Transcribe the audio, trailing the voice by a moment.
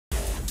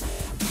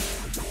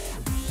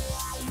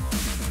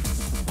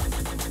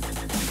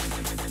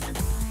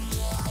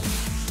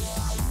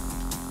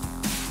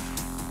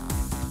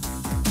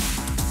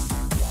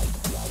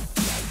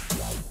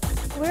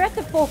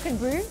at the Fork and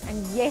Brew,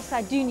 and yes,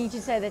 I do need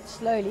to say that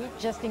slowly,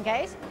 just in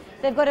case.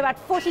 They've got about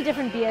 40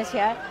 different beers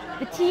here.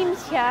 The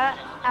team's here,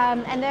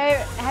 and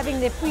they're having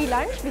their free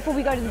lunch before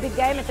we go to the big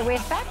game at the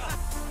Westpac.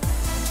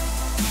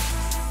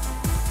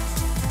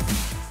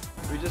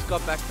 We just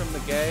got back from the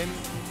game,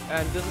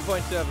 and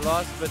disappointed to have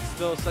lost, but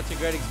still such a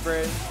great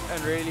experience,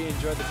 and really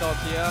enjoyed the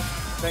culture here.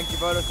 Thank you,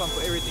 Vodacom,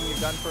 for everything you've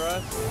done for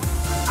us.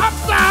 Up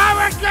the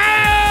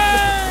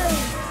Hurricanes!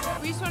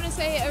 We just want to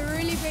say a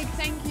really big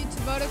thank you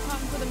to Vodacom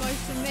for the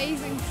most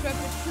amazing trip.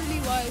 It truly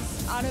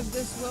was out of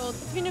this world.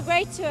 It's been a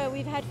great tour.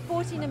 We've had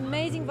 14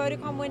 amazing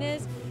Vodacom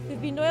winners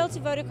who've been loyal to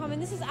Vodacom,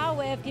 and this is our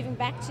way of giving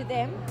back to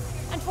them.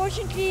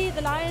 Unfortunately,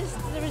 the Lions,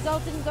 the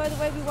result didn't go the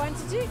way we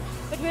wanted to,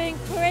 but we're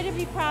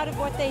incredibly proud of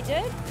what they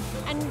did,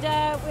 and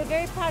we're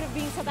very proud of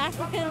being South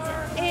Africans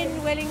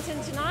in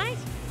Wellington tonight.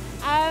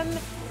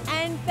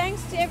 And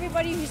thanks to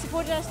everybody who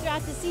supported us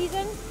throughout the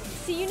season.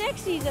 See you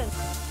next season.